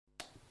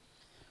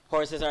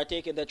Horses are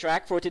taking the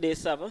track for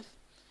today's 7th.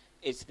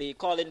 It's the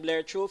Colin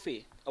Blair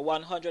Trophy, a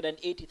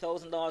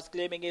 $180,000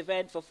 claiming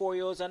event for 4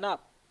 years and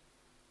up.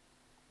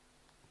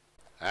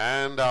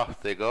 And off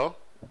they go.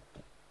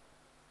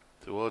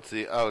 Towards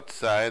the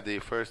outside, the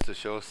first to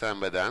show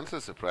Samba Dancer,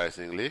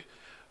 surprisingly.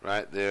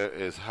 Right there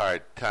is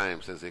Hard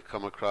Times as they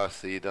come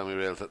across the dummy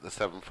rails at the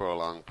 7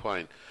 furlong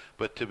point.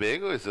 But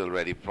Tobago is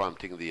already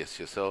prompting the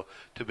issue. So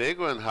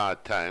Tobago and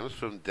Hard Times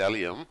from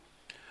Delium.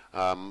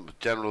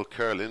 General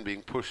Curlin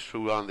being pushed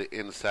through on the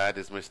inside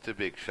is Mr.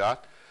 Big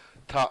Shot.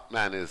 Top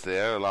Man is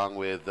there along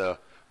with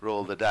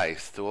Roll the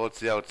Dice. Towards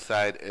the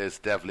outside is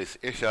Devilish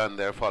Isha, and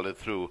they're followed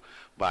through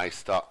by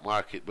Stock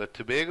Market. But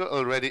Tobago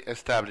already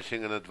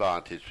establishing an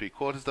advantage.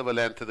 3/4 of a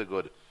length to the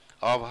good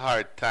of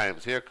Hard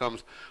Times. Here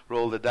comes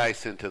Roll the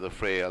Dice into the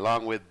fray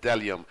along with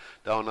Delium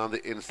down on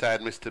the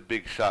inside. Mr.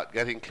 Big Shot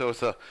getting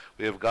closer.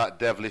 We have got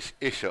Devilish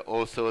Isha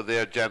also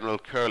there. General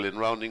Curlin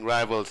rounding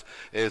rivals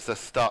is the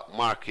Stock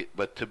Market,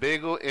 but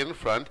Tobago in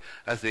front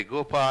as they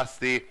go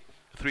past the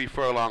 3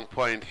 furlong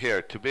point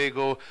here.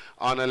 Tobago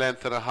on a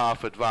length and a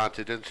half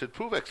advantage and should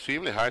prove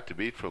extremely hard to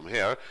beat from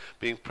here,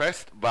 being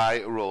pressed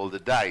by Roll the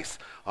Dice.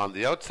 On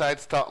the outside,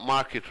 Stock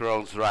Market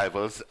rounds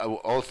rivals.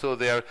 Also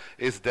there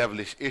is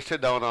Devilish Isha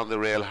down on the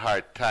rail,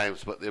 Hard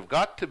Times, but they've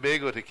got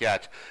Tobago to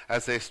catch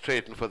as they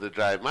straighten for the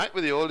drive. Might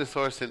be the oldest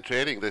horse in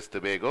training, this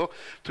Tobago.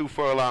 2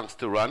 furlongs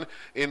to run.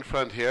 In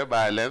front here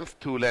by a length,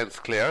 2 lengths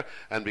clear,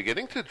 and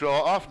beginning to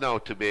draw off now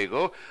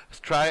Tobago.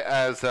 Try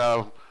as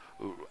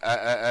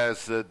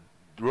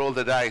Roll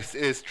the Dice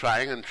is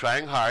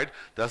trying hard.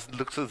 Doesn't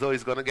look as though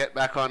he's going to get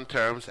back on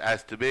terms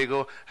as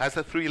Tobago has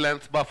a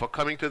 3-length buffer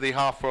coming to the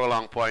half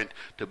furlong point.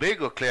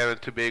 Tobago clear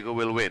and Tobago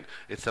will win.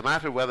 It's a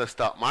matter whether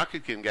Stock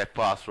Market can get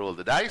past Roll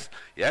the Dice.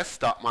 Yes,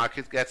 Stock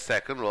Market gets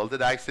second. Roll the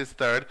Dice is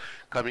third.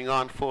 Coming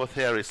on fourth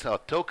here is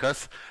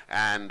Tokus,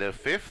 and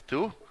fifth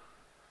to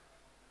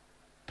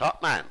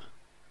Top Man.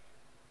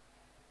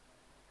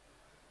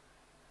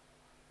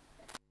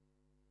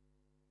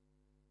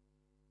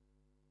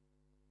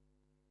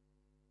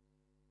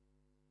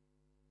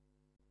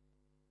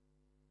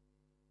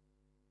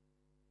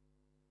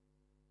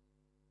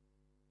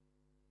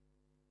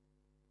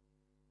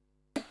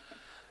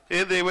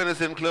 In the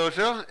winner's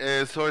enclosure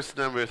is horse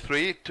number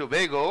 3,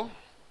 Tobago.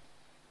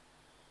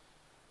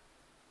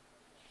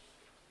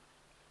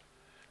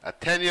 A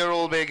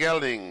 10-year-old bay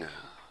gelding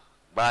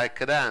by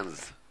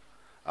Cadans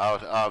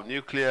out of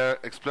Nuclear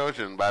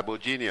Explosion by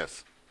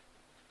Bogenius.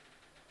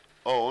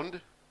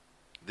 Owned,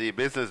 the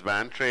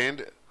businessman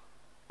trained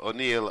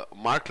O'Neill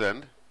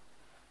Markland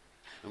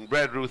and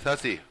bred Ruth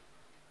Hussey.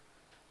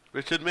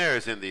 Richard Mayer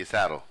is in the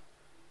saddle.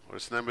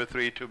 Horse number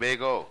 3,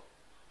 Tobago.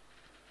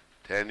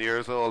 10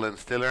 years old and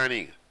still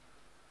earning.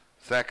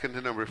 Second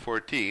to number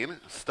 14,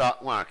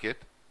 Stock Market.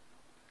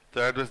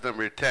 Third was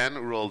number 10,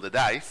 Roll the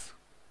Dice.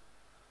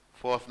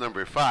 Fourth,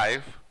 number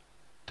 5,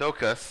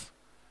 Tokus.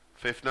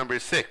 Fifth, number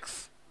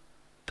 6,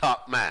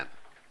 Top Man.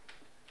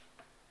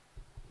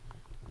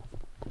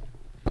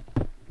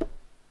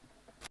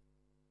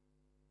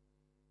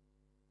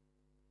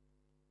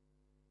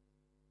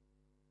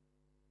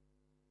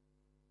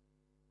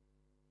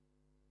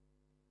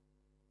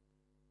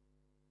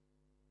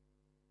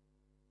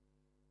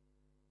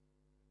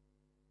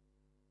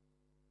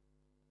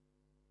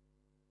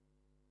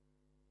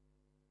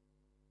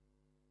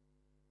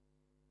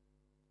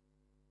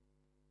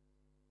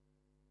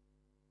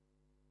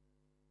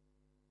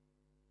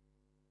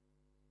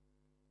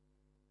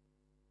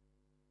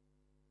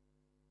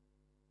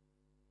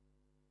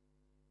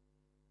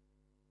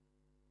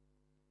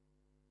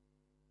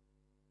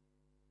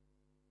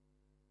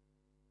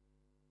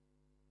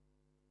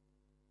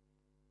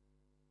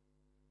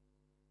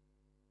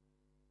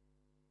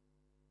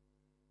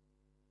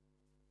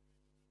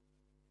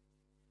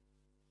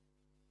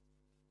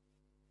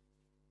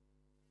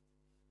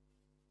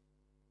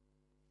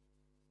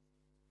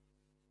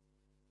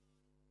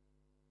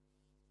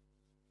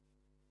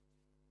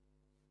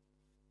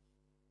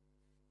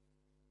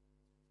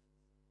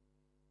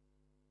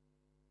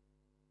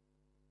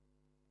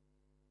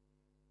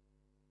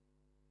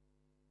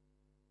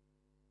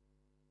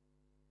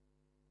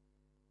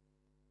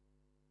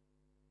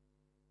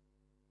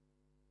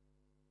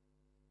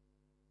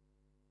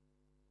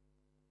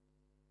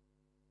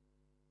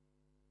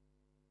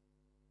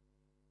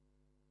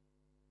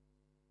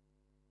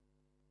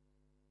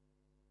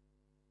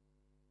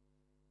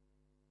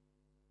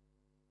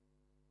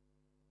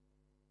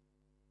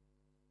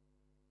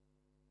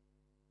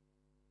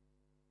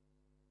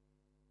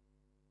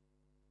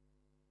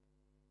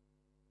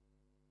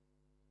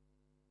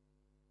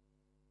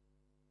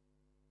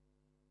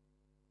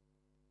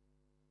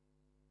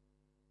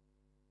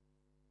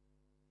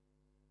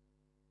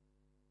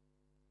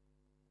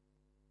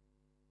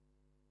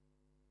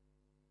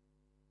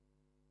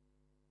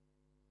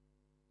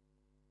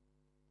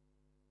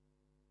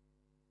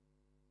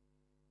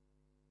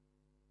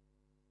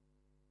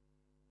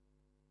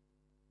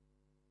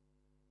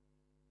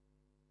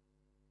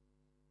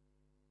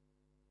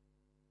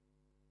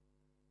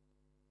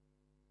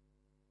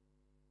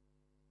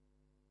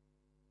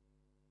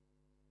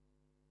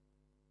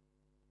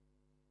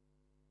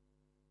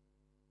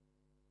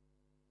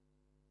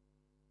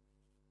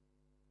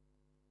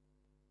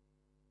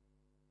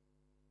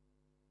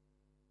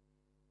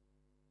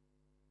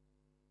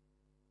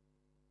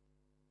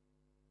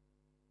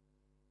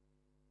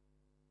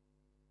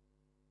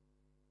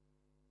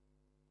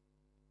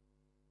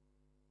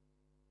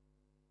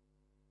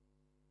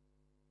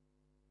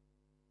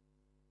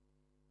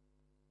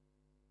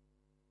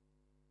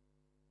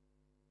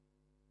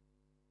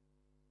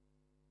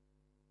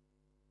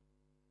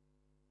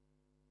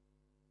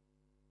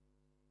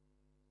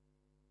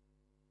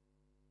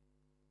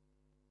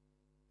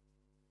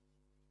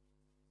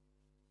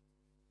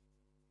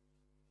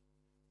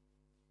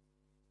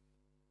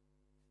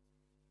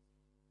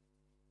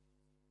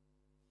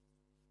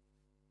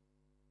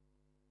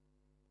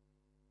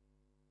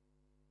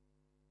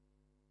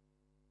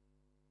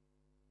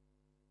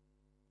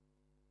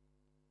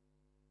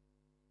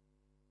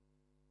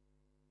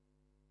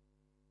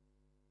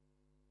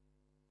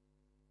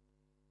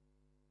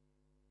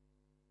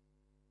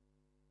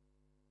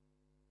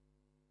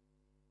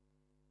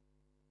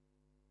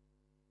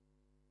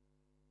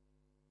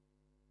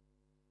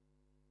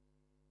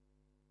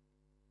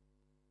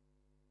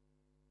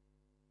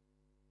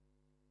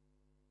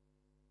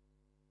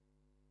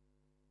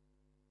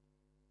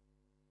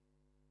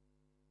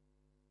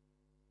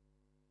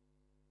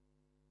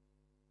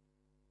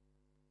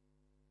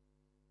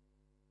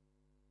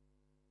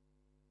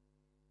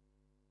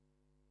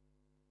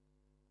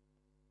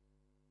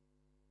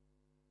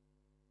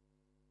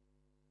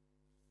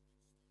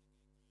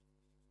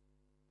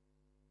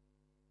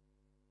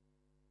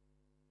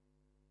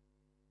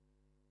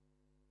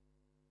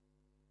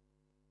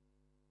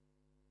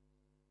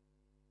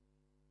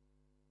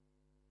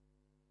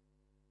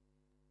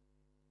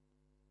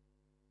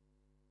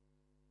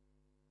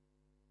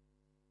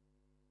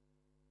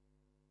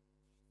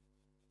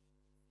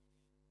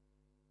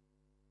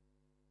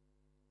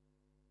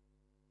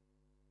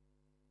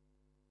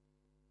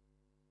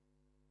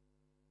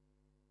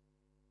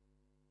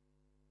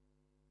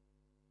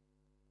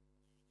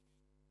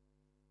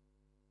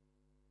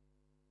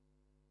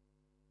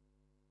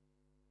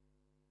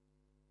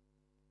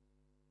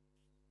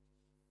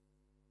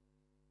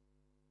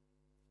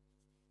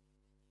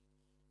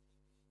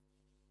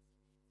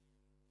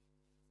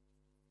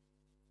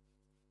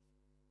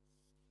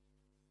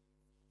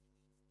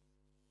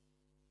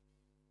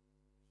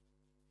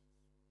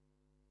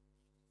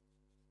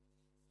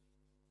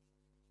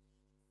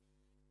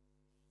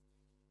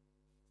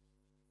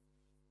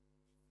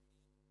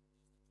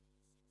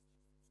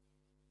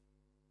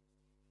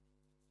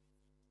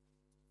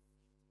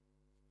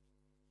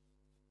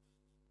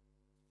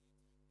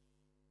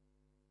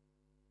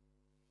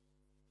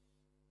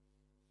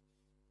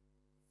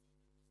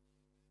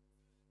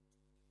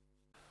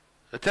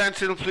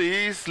 Attention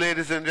please,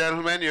 ladies and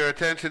gentlemen, your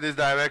attention is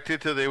directed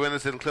to the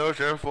winners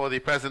enclosure for the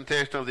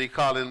presentation of the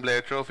Colin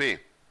Blair Trophy.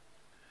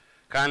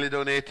 Kindly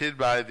donated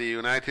by the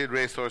United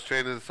Racehorse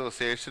Trainers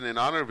Association in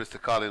honor of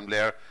Mr. Colin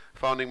Blair,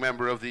 founding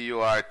member of the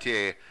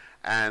URTA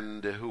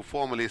and who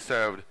formerly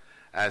served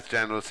as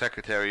General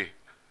Secretary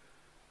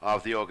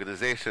of the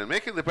organization.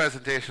 Making the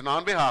presentation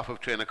on behalf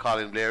of trainer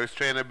Colin Blair is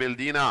trainer Bill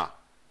Dina,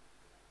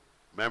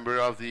 member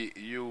of the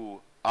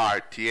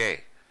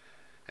URTA.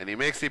 And he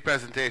makes the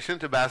presentation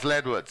to Basil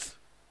Edwards,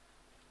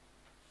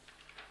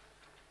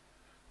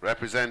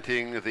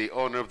 representing the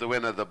owner of the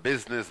winner, the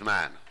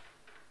businessman.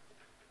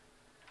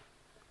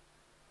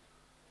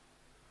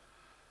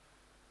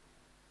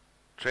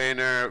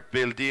 Trainer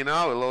Bill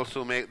Dina will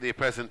also make the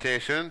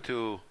presentation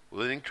to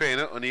winning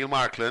trainer O'Neill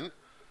Markland.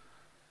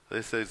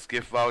 This is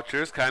gift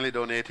vouchers kindly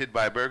donated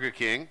by Burger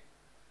King.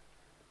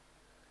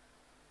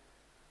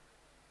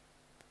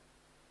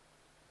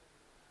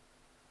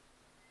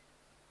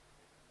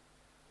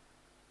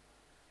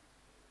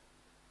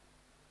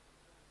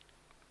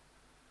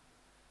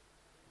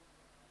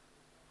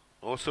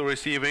 Also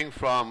receiving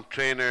from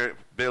trainer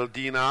Bill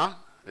Dina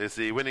is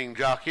the winning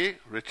jockey,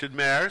 Richard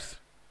Mayers.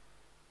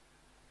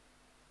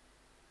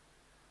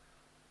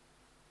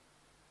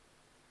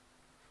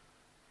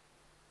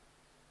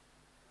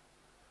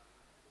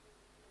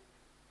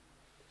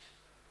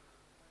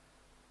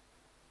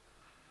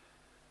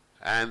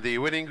 And the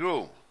winning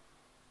groom,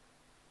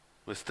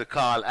 Mr.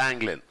 Carl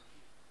Anglin.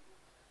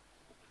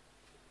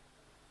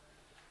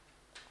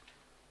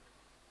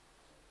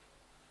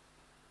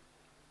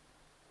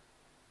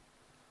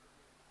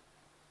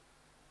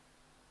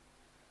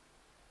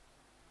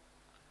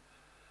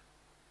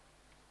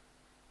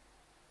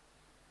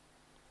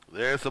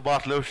 There's a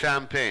bottle of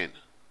champagne.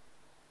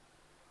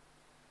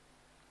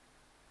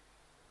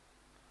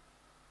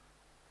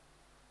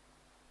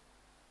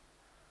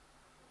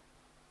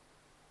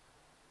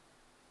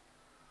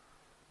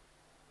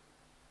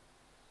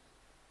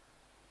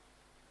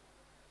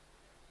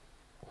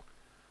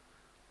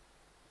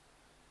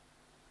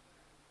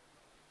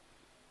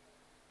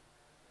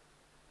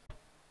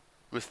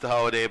 Mr.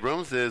 Howard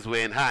Abrams is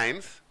Wayne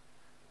Hines,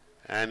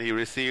 and he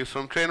receives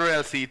from trainer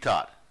L.C.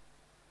 Todd.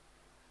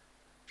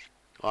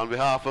 On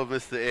behalf of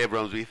Mr.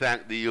 Abrams, we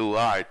thank the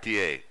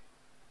URTA.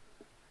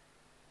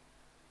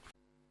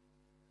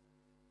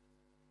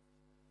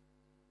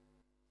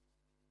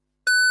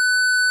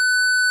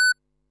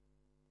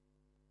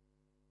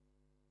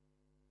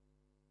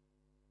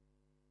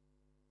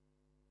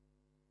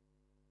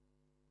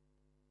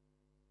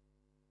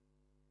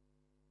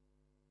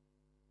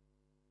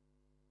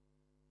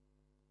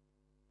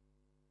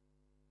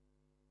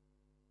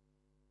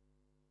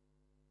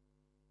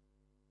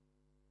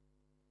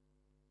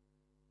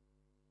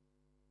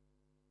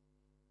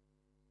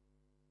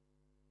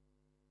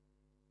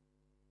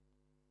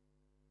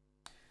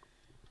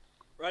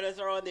 Runners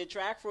are on the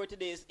track for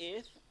today's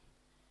 8th.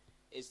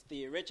 It's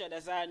the Richard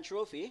Azan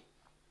Trophy.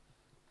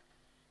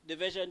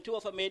 Division 2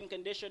 of a maiden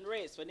condition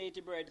race for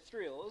native bred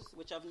thrills,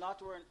 which have not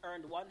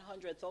earned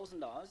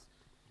 $100,000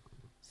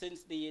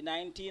 since the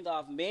 19th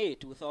of May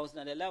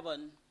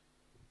 2011.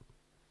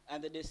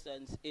 And the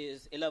distance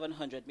is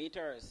 1,100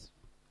 meters.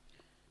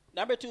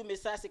 Number 2,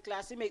 Miss Sassy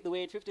Classy, make the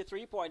weight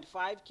 53.5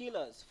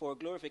 kilos for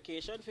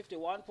glorification,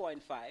 51.5.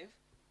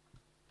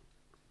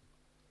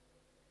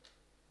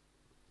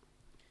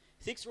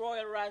 6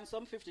 Royal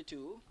Ransom,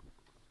 52.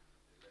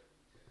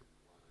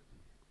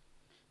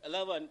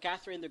 11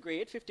 Catherine the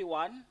Great,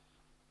 51.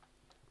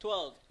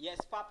 12 Yes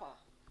Papa,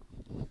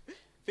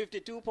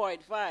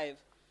 52.5.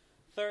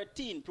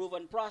 13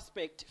 Proven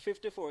Prospect,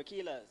 54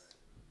 kilos.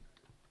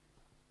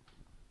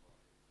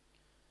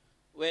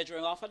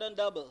 Wagering offered on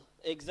double,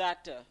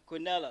 Exacta,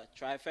 Quinella,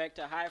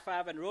 Trifecta, High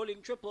Five, and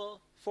Rolling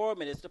Triple, 4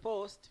 minutes to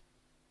post.